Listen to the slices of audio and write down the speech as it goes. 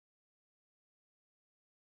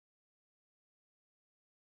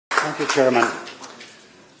Thank you, Chairman.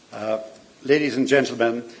 Ladies and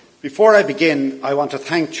gentlemen, before I begin, I want to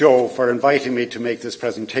thank Joe for inviting me to make this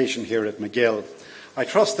presentation here at McGill. I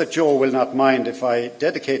trust that Joe will not mind if I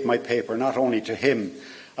dedicate my paper not only to him,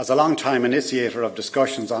 as a long-time initiator of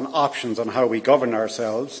discussions on options on how we govern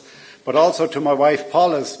ourselves, but also to my wife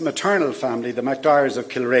Paula's maternal family, the McDyers of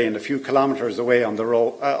Kilrain, a few kilometres away on the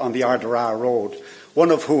Ardara Road, one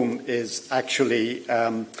of whom is actually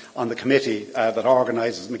on the committee that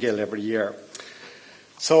organises McGill every year.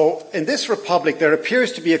 So, in this republic, there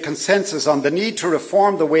appears to be a consensus on the need to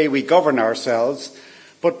reform the way we govern ourselves,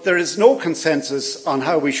 but there is no consensus on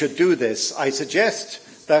how we should do this. I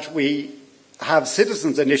suggest that we have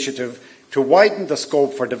citizens' initiative to widen the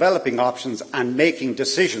scope for developing options and making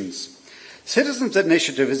decisions. Citizens'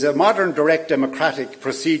 initiative is a modern direct democratic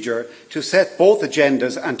procedure to set both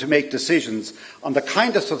agendas and to make decisions on the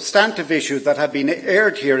kind of substantive issues that have been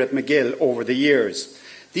aired here at McGill over the years.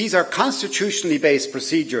 These are constitutionally based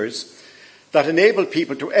procedures that enable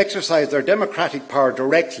people to exercise their democratic power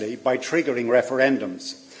directly by triggering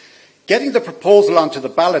referendums. Getting the proposal onto the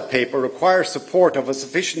ballot paper requires support of a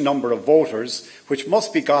sufficient number of voters, which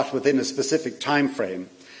must be got within a specific time frame.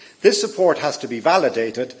 This support has to be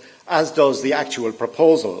validated, as does the actual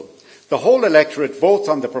proposal. The whole electorate votes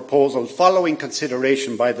on the proposal following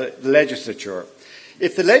consideration by the legislature.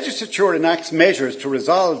 If the legislature enacts measures to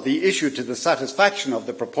resolve the issue to the satisfaction of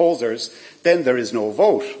the proposers, then there is no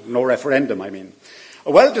vote, no referendum, I mean.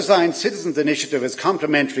 A well-designed citizens' initiative is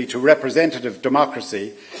complementary to representative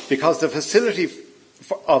democracy because the facility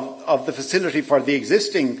for the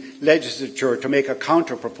existing legislature to make a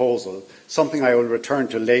counter-proposal, something I will return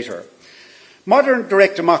to later. Modern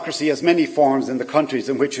direct democracy has many forms in the countries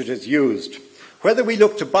in which it is used. Whether we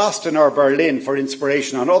look to Boston or Berlin for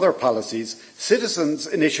inspiration on other policies, citizens'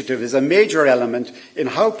 initiative is a major element in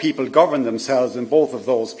how people govern themselves in both of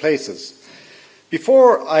those places.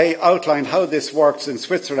 Before I outline how this works in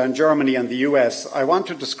Switzerland, Germany and the US, I want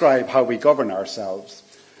to describe how we govern ourselves.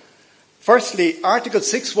 Firstly, Article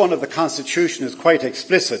 6.1 of the Constitution is quite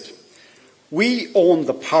explicit. We own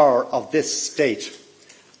the power of this state,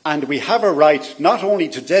 and we have a right not only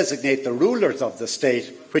to designate the rulers of the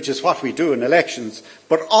state, which is what we do in elections,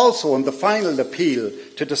 but also in the final appeal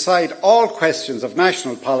to decide all questions of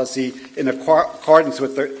national policy in accordance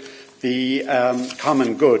with the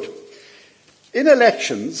common good. In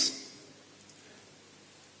elections,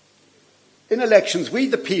 we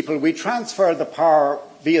the people, we transfer the power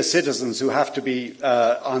via citizens who have to be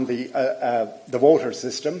on the voter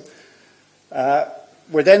system.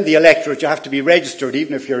 We're then the electorate, you have to be registered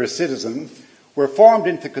even if you're a citizen. We're formed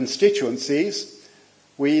into constituencies.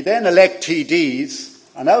 We then elect TDs,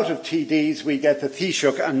 and out of TDs we get the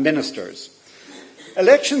Taoiseach and ministers.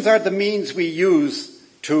 Elections are the means we use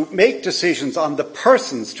to make decisions on the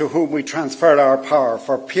persons to whom we transfer our power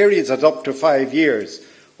for periods of up to 5 years.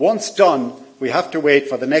 Once done, we have to wait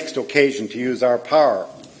for the next occasion to use our power.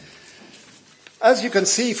 As you can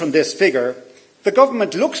see from this figure, the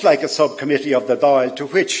government looks like a subcommittee of the Dáil to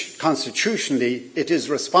which, constitutionally, it is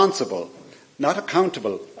responsible, not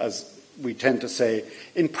accountable, as we tend to say.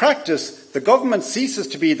 In practice, the government ceases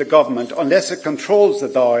to be the government unless it controls the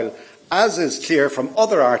Dáil, as is clear from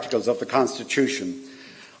other articles of the Constitution.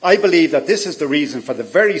 I believe that this is the reason for the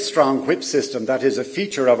very strong whip system that is a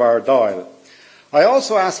feature of our Dáil. I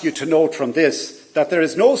also ask you to note from this that there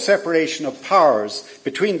is no separation of powers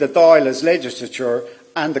between the Dáil as legislature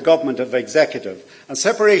and the government of executive. And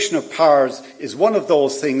separation of powers is one of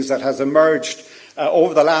those things that has emerged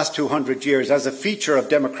over the last 200 years as a feature of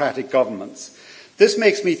democratic governments. This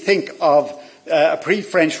makes me think of a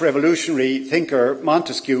pre-French revolutionary thinker,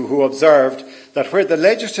 Montesquieu, who observed that where the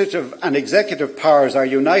legislative and executive powers are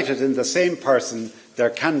united in the same person, there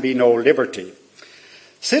can be no liberty.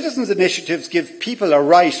 Citizens' initiatives give people a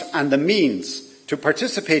right and the means to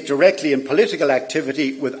participate directly in political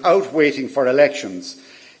activity without waiting for elections.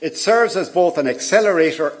 It serves as both an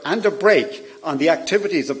accelerator and a brake on the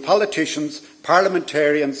activities of politicians,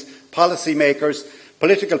 parliamentarians, policymakers,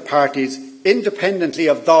 political parties, independently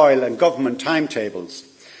of Dáil and government timetables.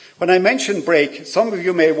 When I mention brake, some of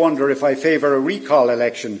you may wonder if I favour a recall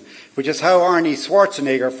election, which is how Arnie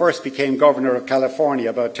Schwarzenegger first became Governor of California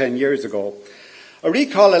about 10 years ago. A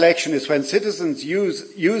recall election is when citizens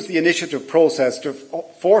use the initiative process to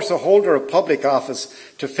force a holder of public office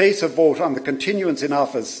to face a vote on the continuance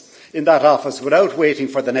in that office without waiting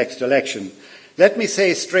for the next election. Let me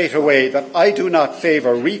say straight away that I do not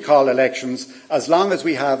favour recall elections as long as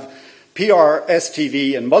we have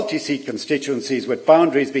PRSTV and multi-seat constituencies with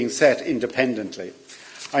boundaries being set independently.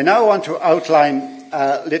 I now want to outline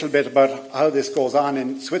a little bit about how this goes on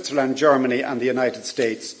in Switzerland, Germany and the United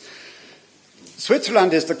States.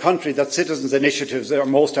 Switzerland is the country that citizens' initiatives are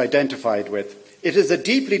most identified with. It is a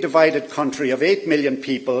deeply divided country of 8 million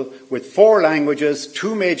people with 4 languages,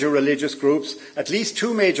 2 major religious groups, at least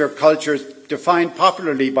 2 major cultures defined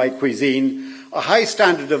popularly by cuisine, a high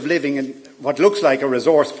standard of living in what looks like a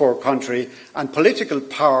resource-poor country, and political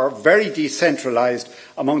power very decentralised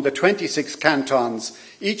among the 26 cantons,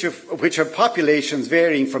 each of which have populations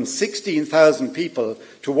varying from 16,000 people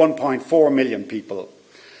to 1.4 million people.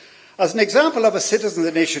 As an example of a citizens'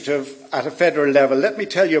 initiative at a federal level, let me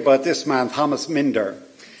tell you about this man, Thomas Minder.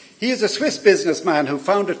 He is a Swiss businessman who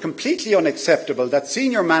found it completely unacceptable that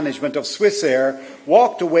senior management of Swissair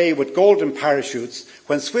walked away with golden parachutes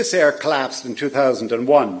when Swissair collapsed in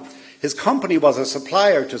 2001. His company was a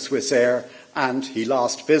supplier to Swissair and he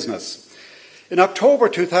lost business. In October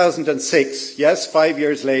 2006, yes, 5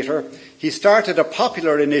 years later, he started a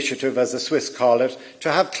popular initiative, as the Swiss call it,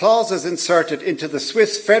 to have clauses inserted into the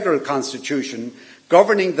Swiss federal constitution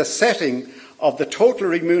governing the setting of the total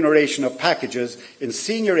remuneration of packages of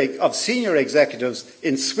senior executives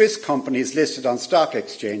in Swiss companies listed on stock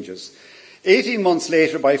exchanges. 18 months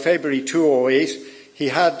later, by February 2008, he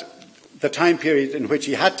had the time period in which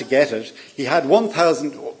he had to get it, he had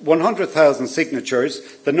 100,000 signatures,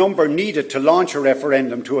 the number needed to launch a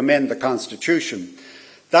referendum to amend the constitution.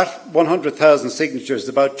 That 100,000 signatures is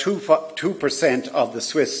about 2% of the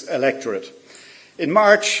Swiss electorate. In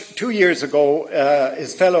March, 2 years ago,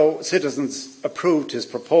 his fellow citizens approved his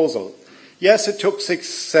proposal. Yes, it took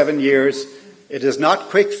 6-7 years. It is not a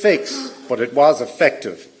quick fix, but it was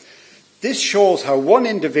effective. This shows how one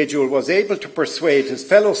individual was able to persuade his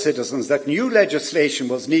fellow citizens that new legislation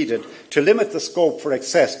was needed to limit the scope for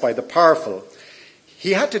excess by the powerful.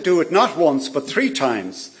 He had to do it not once, but 3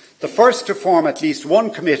 times. The first to form at least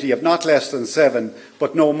one committee of not less than 7,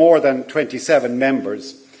 but no more than 27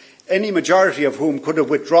 members, any majority of whom could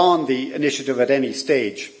have withdrawn the initiative at any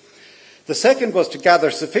stage. The second was to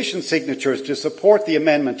gather sufficient signatures to support the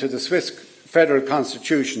amendment to the Swiss federal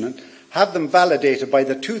constitution and have them validated by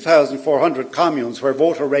the 2,400 communes where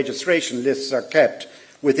voter registration lists are kept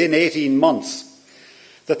within 18 months.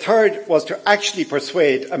 The third was to actually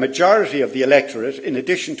persuade a majority of the electorate, in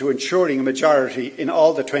addition to ensuring a majority in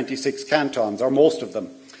all the 26 cantons, or most of them.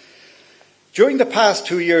 During the past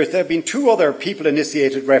 2 years, there have been 2 other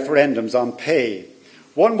people-initiated referendums on pay.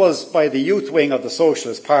 One was by the youth wing of the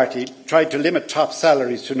Socialist Party, tried to limit top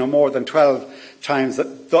salaries to no more than 12 times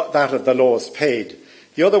that of the lowest paid.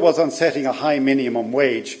 The other was on setting a high minimum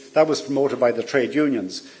wage. That was promoted by the trade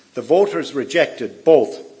unions. The voters rejected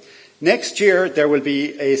both. Next year, there will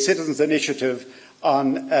be a citizens' initiative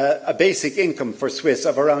on a basic income for Swiss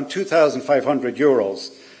of around €2,500,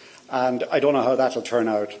 and I don't know how that will turn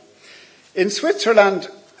out. In Switzerland,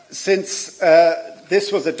 since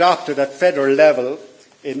this was adopted at federal level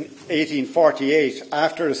in 1848,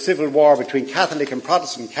 after a civil war between Catholic and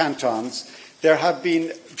Protestant cantons, there have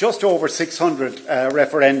been just over 600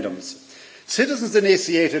 referendums. Citizens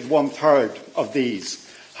initiated 1/3 of these.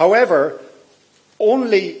 However,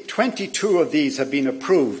 only 22 of these have been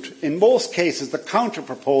approved. In most cases, the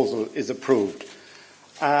counter-proposal is approved.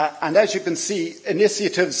 And as you can see,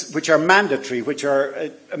 initiatives which are mandatory, which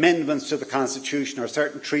are amendments to the Constitution or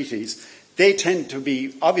certain treaties, they tend to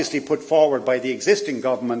be obviously put forward by the existing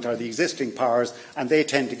government or the existing powers, and they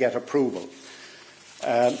tend to get approval.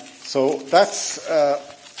 So that's...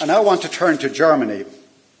 I now want to turn to Germany.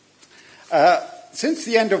 Since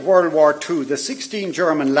the end of World War II, the 16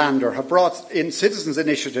 German Länder have brought in citizens'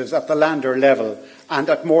 initiatives at the Länder level and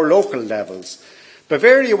at more local levels.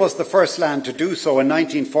 Bavaria was the first land to do so in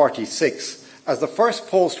 1946, as the first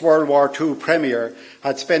post-World War II premier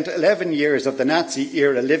had spent 11 years of the Nazi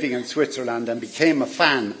era living in Switzerland and became a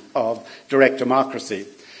fan of direct democracy.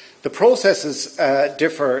 The processes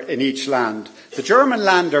differ in each land. The German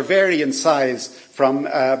Länder vary in size from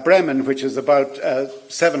Bremen, which is about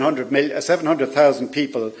 700,000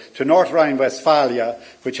 people, to North Rhine-Westphalia,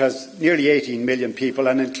 which has nearly 18 million people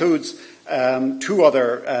and includes 2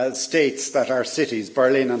 other states that are cities,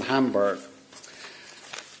 Berlin and Hamburg.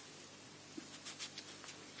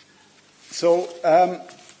 So,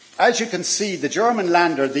 as you can see, the German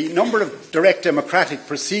Länder, the number of direct democratic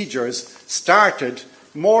procedures started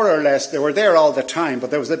more or less, they were there all the time, but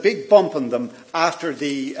there was a big bump in them after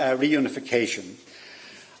the reunification.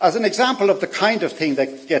 As an example of the kind of thing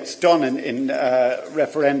that gets done in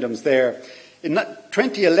referendums there, in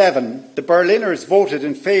 2011, the Berliners voted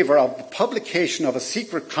in favour of the publication of a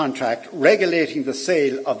secret contract regulating the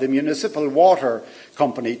sale of the municipal water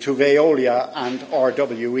company to Veolia and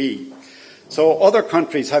RWE. So other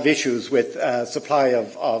countries have issues with supply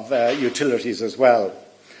of utilities as well.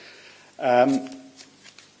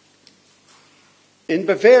 In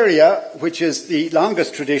Bavaria, which is the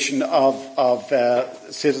longest tradition of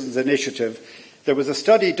citizens' initiative, there was a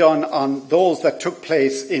study done on those that took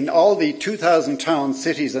place in all the 2,000 towns,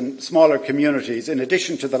 cities and smaller communities, in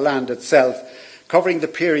addition to the land itself, covering the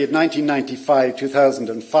period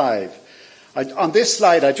 1995-2005. On this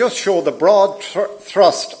slide, I just show the broad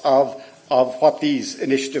thrust of what these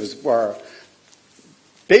initiatives were.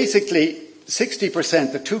 Basically,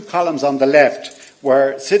 60%, the two columns on the left,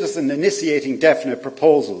 were citizens initiating definite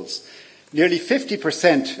proposals. Nearly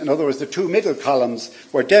 50%, in other words, the two middle columns,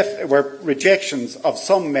 were rejections of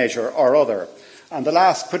some measure or other. And the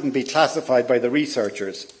last couldn't be classified by the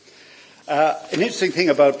researchers. An interesting thing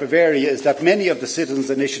about Bavaria is that many of the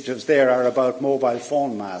citizens' initiatives there are about mobile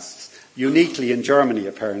phone masts, uniquely in Germany,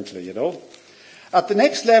 apparently, you know. At the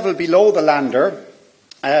next level below the Länder,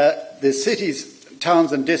 the cities,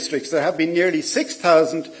 towns and districts, there have been nearly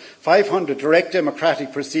 6,500 direct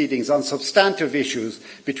democratic proceedings on substantive issues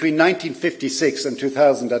between 1956 and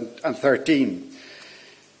 2013.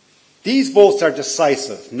 These votes are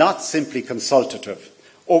decisive, not simply consultative.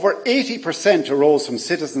 Over 80% arose from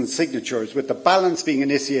citizen signatures, with the balance being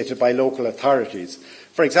initiated by local authorities.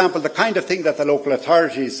 For example, the kind of thing that the local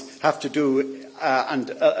authorities have to do,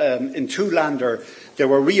 in two Länder, there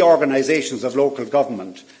were reorganisations of local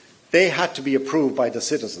government. They had to be approved by the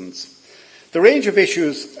citizens. The range of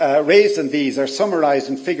issues raised in these are summarised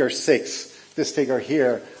in figure 6, this figure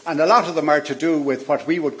here, and a lot of them are to do with what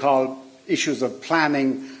we would call issues of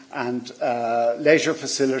planning and leisure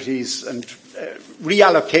facilities and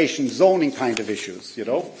reallocation, zoning kind of issues, you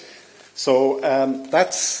know. So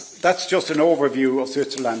that's just an overview of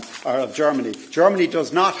Switzerland, or of Germany. Germany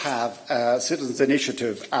does not have a citizens'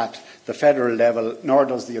 initiative at the federal level, nor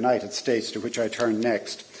does the United States, to which I turn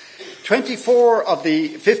next. 24 of the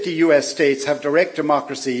 50 US states have direct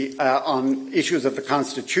democracy on issues of the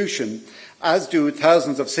Constitution, as do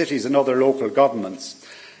thousands of cities and other local governments.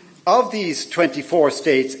 Of these 24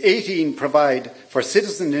 states, 18 provide for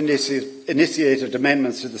citizen-initiated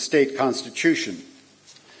amendments to the state constitution.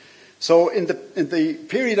 So in the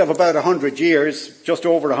period of about 100 years, just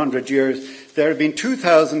over 100 years, there have been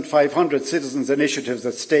 2,500 citizens' initiatives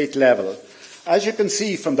at state level. As you can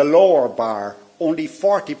see from the lower bar, only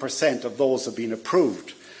 40% of those have been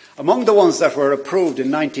approved. Among the ones that were approved in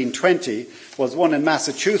 1920 was one in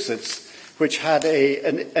Massachusetts, which had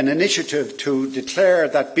an initiative to declare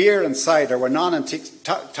that beer and cider were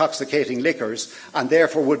non-intoxicating liquors and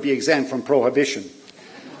therefore would be exempt from prohibition.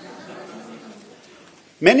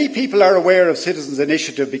 Many people are aware of citizens'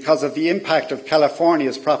 initiative because of the impact of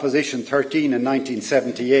California's Proposition 13 in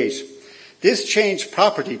 1978. This changed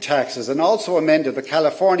property taxes and also amended the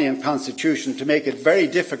Californian Constitution to make it very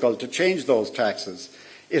difficult to change those taxes.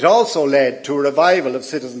 It also led to a revival of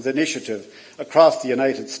citizens' initiative across the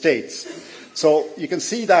United States. So you can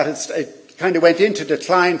see that it kind of went into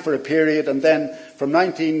decline for a period, and then from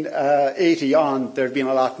 1980 on, there have been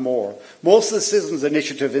a lot more. Most of the citizens'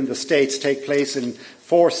 initiative in the states take place in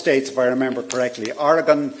 4 states, if I remember correctly: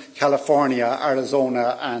 Oregon, California,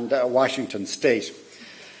 Arizona, and Washington State.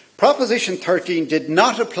 Proposition 13 did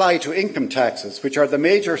not apply to income taxes, which are the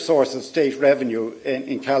major source of state revenue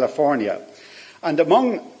in California. And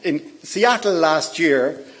in Seattle last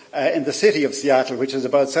year, in the city of Seattle, which is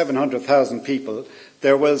about 700,000 people,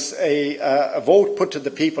 there was a vote put to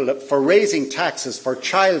the people for raising taxes for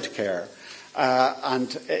childcare,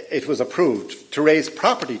 and it was approved to raise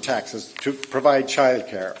property taxes to provide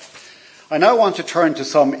childcare. I now want to turn to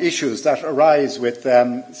some issues that arise with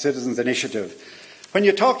citizens' initiative. When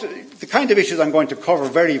you talk to the kind of issues I'm going to cover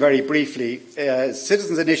very, very briefly,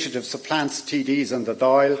 citizens' initiative supplants TDs and the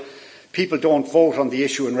Dáil. People don't vote on the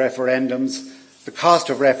issue in referendums. The cost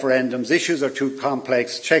of referendums, issues are too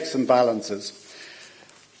complex, checks and balances.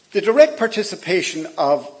 The direct participation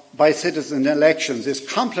by citizens in elections is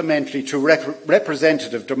complementary to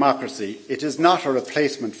representative democracy. It is not a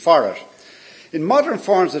replacement for it. In modern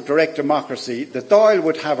forms of direct democracy, the Dáil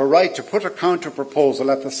would have a right to put a counter-proposal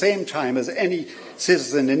at the same time as any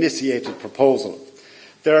citizen-initiated proposal.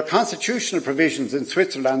 There are constitutional provisions in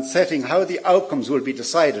Switzerland setting how the outcomes will be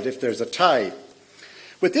decided if there's a tie.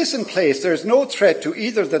 With this in place, there is no threat to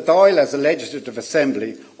either the Dáil as a legislative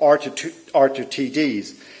assembly or to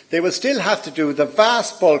TDs. They will still have to do the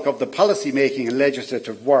vast bulk of the policy making and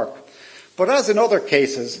legislative work. But as in other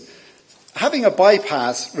cases, having a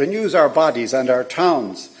bypass renews our bodies and our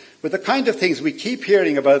towns. With the kind of things we keep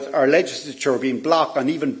hearing about our legislature being blocked on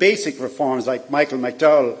even basic reforms like Michael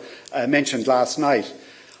McDowell mentioned last night,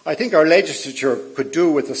 I think our legislature could do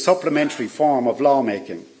with a supplementary form of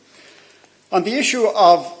lawmaking. On the issue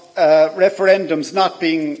of referendums not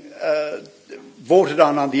being voted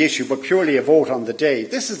on the issue, but purely a vote on the day.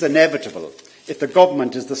 This is inevitable if the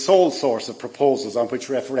government is the sole source of proposals on which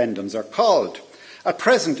referendums are called. At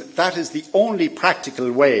present, that is the only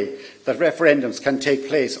practical way that referendums can take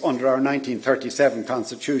place under our 1937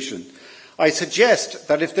 Constitution. I suggest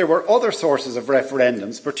that if there were other sources of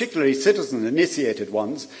referendums, particularly citizen-initiated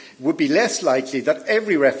ones, it would be less likely that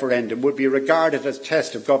every referendum would be regarded as a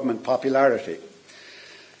test of government popularity.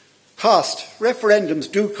 Cost.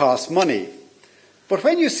 Referendums do cost money. But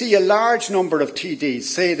when you see a large number of TDs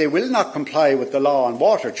say they will not comply with the law on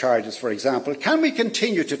water charges, for example, can we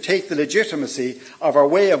continue to take the legitimacy of our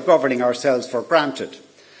way of governing ourselves for granted?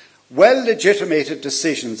 Well-legitimated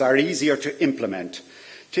decisions are easier to implement.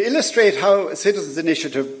 To illustrate how a citizens'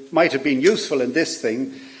 initiative might have been useful in this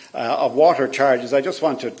thing of water charges, I just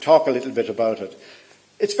want to talk a little bit about it.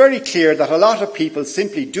 It's very clear that a lot of people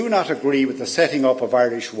simply do not agree with the setting up of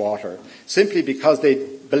Irish Water, simply because they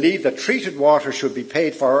believe that treated water should be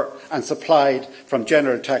paid for and supplied from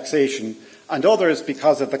general taxation, and others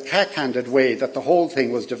because of the cack-handed way that the whole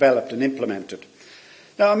thing was developed and implemented.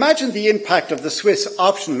 Now imagine the impact of the Swiss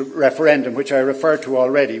optional referendum, which I referred to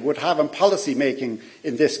already, would have on policy making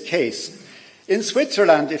in this case. In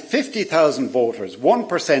Switzerland, if 50,000 voters,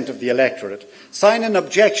 1% of the electorate, sign an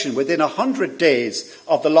objection within 100 days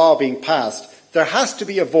of the law being passed, there has to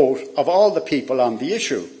be a vote of all the people on the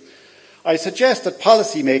issue. I suggest that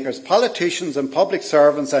policymakers, politicians and public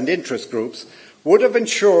servants and interest groups would have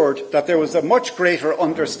ensured that there was a much greater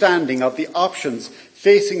understanding of the options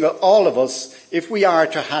facing all of us if we are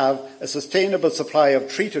to have a sustainable supply of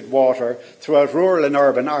treated water throughout rural and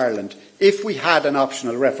urban Ireland, if we had an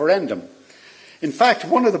optional referendum. In fact,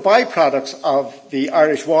 one of the byproducts of the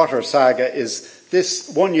Irish Water saga is this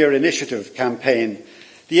one-year initiative campaign,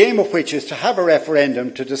 the aim of which is to have a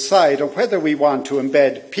referendum to decide on whether we want to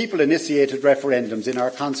embed people-initiated referendums in our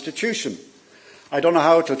constitution. I don't know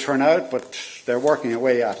how it will turn out, but they're working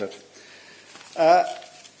away at it.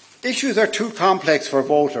 Issues are too complex for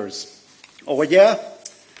voters. Oh yeah?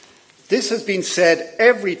 This has been said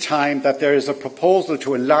every time that there is a proposal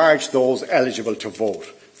to enlarge those eligible to vote,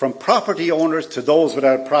 from property owners to those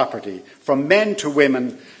without property, from men to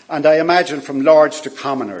women, and I imagine from lords to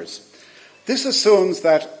commoners. This assumes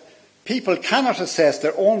that people cannot assess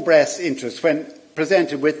their own best interests when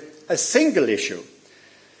presented with a single issue.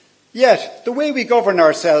 Yet, the way we govern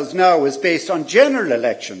ourselves now is based on general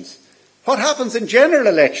elections. What happens in general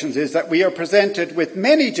elections is that we are presented with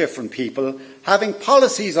many different people having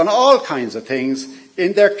policies on all kinds of things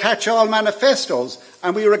in their catch-all manifestos,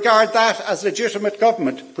 and we regard that as legitimate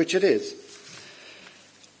government, which it is.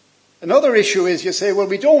 Another issue is you say, well,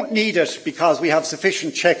 we don't need it because we have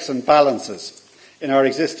sufficient checks and balances in our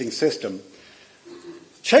existing system.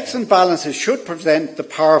 Checks and balances should prevent the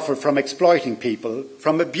powerful from exploiting people,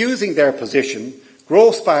 from abusing their position.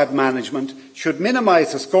 Gross bad management should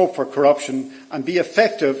minimise the scope for corruption and be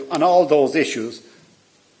effective on all those issues.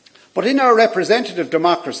 But in our representative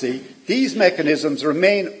democracy, these mechanisms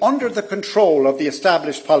remain under the control of the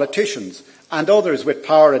established politicians and others with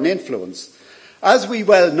power and influence. As we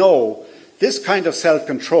well know, this kind of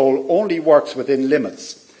self-control only works within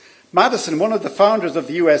limits. Madison, one of the founders of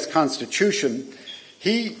the US Constitution,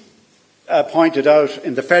 he pointed out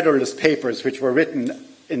in the Federalist Papers, which were written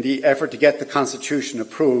in the effort to get the Constitution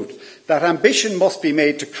approved, that ambition must be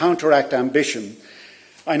made to counteract ambition.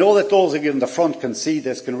 I know that those of you in the front can see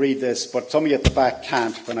this, can read this, but some of you at the back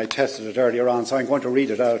can't when I tested it earlier on, so I'm going to read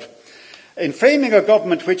it out. In framing a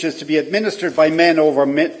government which is to be administered by men over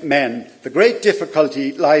men, the great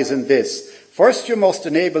difficulty lies in this. First, you must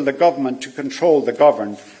enable the government to control the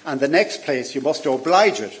governed, and the next place, you must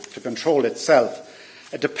oblige it to control itself.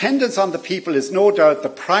 A dependence on the people is no doubt the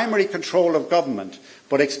primary control of government,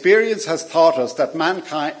 but experience has taught us that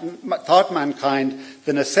mankind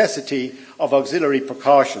the necessity of auxiliary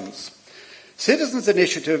precautions. Citizens'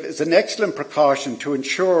 initiative is an excellent precaution to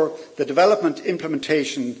ensure the development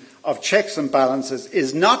implementation of checks and balances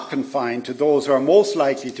is not confined to those who are most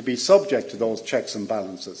likely to be subject to those checks and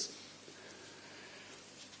balances.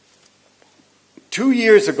 2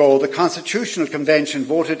 years ago, the Constitutional Convention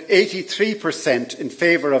voted 83% in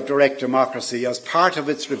favour of direct democracy as part of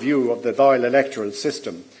its review of the Dáil electoral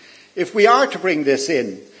system. If we are to bring this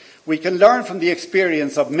in, we can learn from the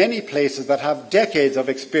experience of many places that have decades of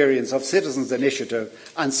experience of citizens'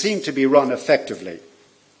 initiative and seem to be run effectively.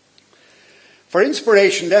 For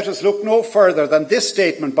inspiration, let us look no further than this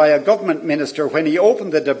statement by a government minister when he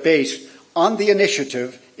opened the debate on the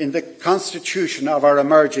initiative in the constitution of our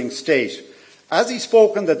emerging state. As he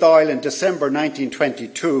spoke in the Dáil in December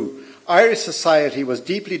 1922, Irish society was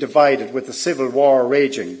deeply divided with the civil war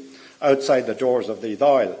raging outside the doors of the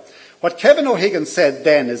Dáil. What Kevin O'Higgins said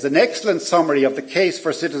then is an excellent summary of the case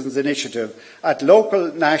for citizens' initiative at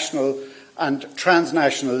local, national and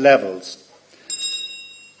transnational levels.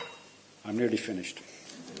 I'm nearly finished.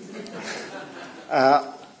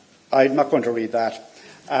 I'm not going to read that.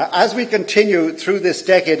 As we continue through this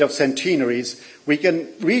decade of centenaries, we can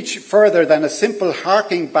reach further than a simple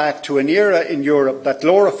harking back to an era in Europe that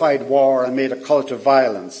glorified war and made a cult of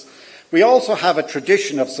violence. We also have a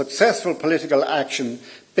tradition of successful political action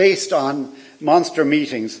based on monster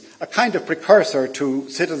meetings, a kind of precursor to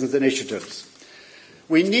citizens' initiatives.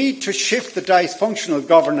 We need to shift the dysfunctional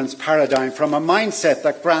governance paradigm from a mindset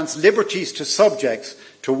that grants liberties to subjects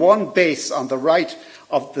to one based on the right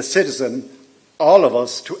of the citizen, all of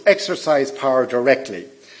us, to exercise power directly.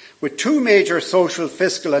 With two major social,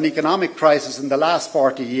 fiscal and economic crises in the last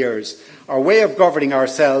 40 years, our way of governing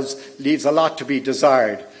ourselves leaves a lot to be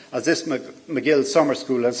desired, as this McGill Summer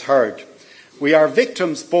School has heard. We are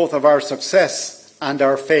victims both of our success and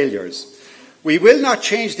our failures. We will not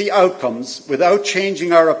change the outcomes without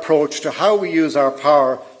changing our approach to how we use our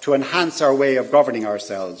power to enhance our way of governing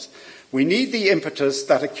ourselves. We need the impetus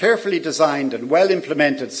that a carefully designed and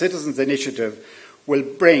well-implemented citizens' initiative will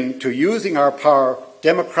bring to using our power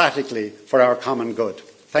democratically for our common good.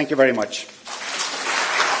 Thank you very much.